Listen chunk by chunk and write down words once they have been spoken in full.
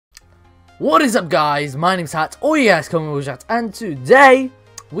What is up, guys? My name's Hat, or you guys call me Hat, and today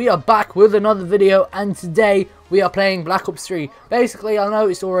we are back with another video, and today we are playing Black Ops 3. Basically, I know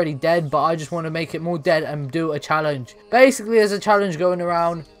it's already dead, but I just want to make it more dead and do a challenge. Basically, there's a challenge going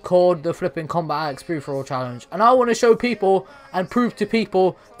around called the flipping Combat Axe Free for All challenge, and I want to show people and prove to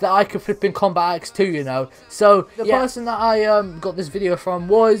people that I can flipping Combat Axe too, you know. So the person that I got this video from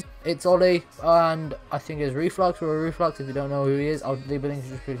was Ollie, and I think it's Reflux or Reflux. If you don't know who he is, I'll leave a link to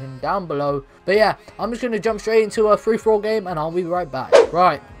the description down below. But yeah, I'm just going to jump straight into a free-for-all game, and I'll be right back.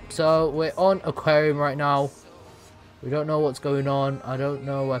 Right, so we're on Aquarium right now. We don't know what's going on. I don't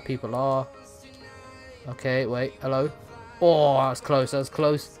know where people are. Okay, wait, hello. Oh, that's close, that's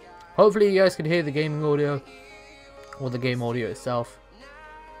close. Hopefully you guys can hear the gaming audio, or the game audio itself.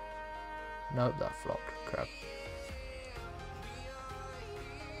 Nope, that flopped. Crap.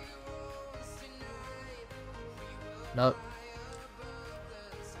 Nope.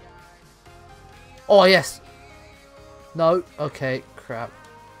 Oh, yes. No, okay, crap.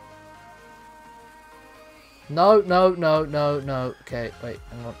 No. Okay, wait,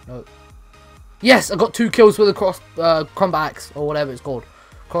 hang on, no. Yes, I got 2 kills with a combat axe, or whatever it's called.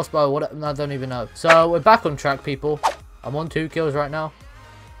 Crossbow, whatever, I don't even know. So, we're back on track, people. I'm on 2 kills right now.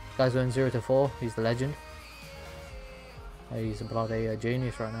 Guy's going 0 to 4. He's the legend. He's a bloody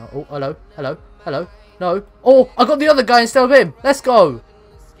genius right now. Oh, hello. No. Oh, I got the other guy instead of him. Let's go.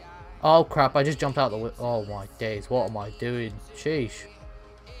 Oh, crap. I just jumped out the window. Oh, my days. What am I doing? Sheesh.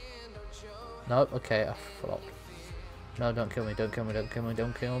 Nope. Okay, I flopped. No, don't kill me. Don't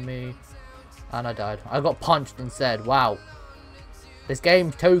kill me. And I died. I got punched instead. Wow. This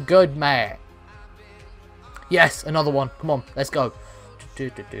game's too good, man. Yes, another one. Come on. Let's go.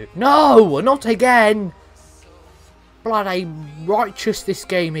 No, not again. Bloody righteous this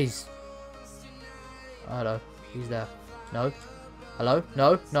game is. Hello. He's there. No. Hello.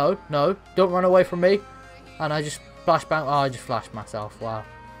 No. Don't run away from me. And I just flashbang. Oh, I just flashed myself. Wow.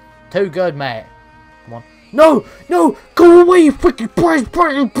 Too good, mate. Come on. No. Go away, you freaking prize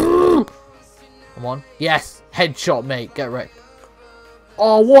button. Come on. Yes. Headshot, mate. Get wrecked.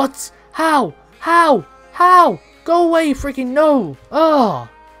 Oh, what? How? Go away, you freaking no. Oh,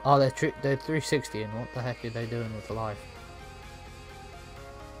 they're 360, and what the heck are they doing with the life?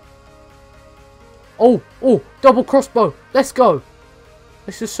 Oh, double crossbow. Let's go.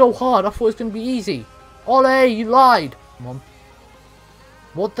 This is so hard. I thought it was going to be easy. Ole, you lied. Come on.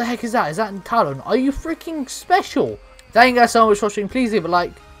 What the heck is that? Is that in Talon? Are you freaking special? Thank you guys so much for watching. Please leave a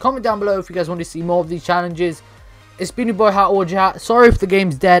like. Comment down below if you guys want to see more of these challenges. It's been your boy Hat or Hat. Sorry if the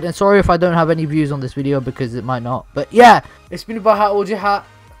game's dead, and sorry if I don't have any views on this video, because it might not. But yeah, it's been your boy Hat or Hat.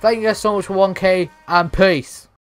 Thank you guys so much for 1K, and peace.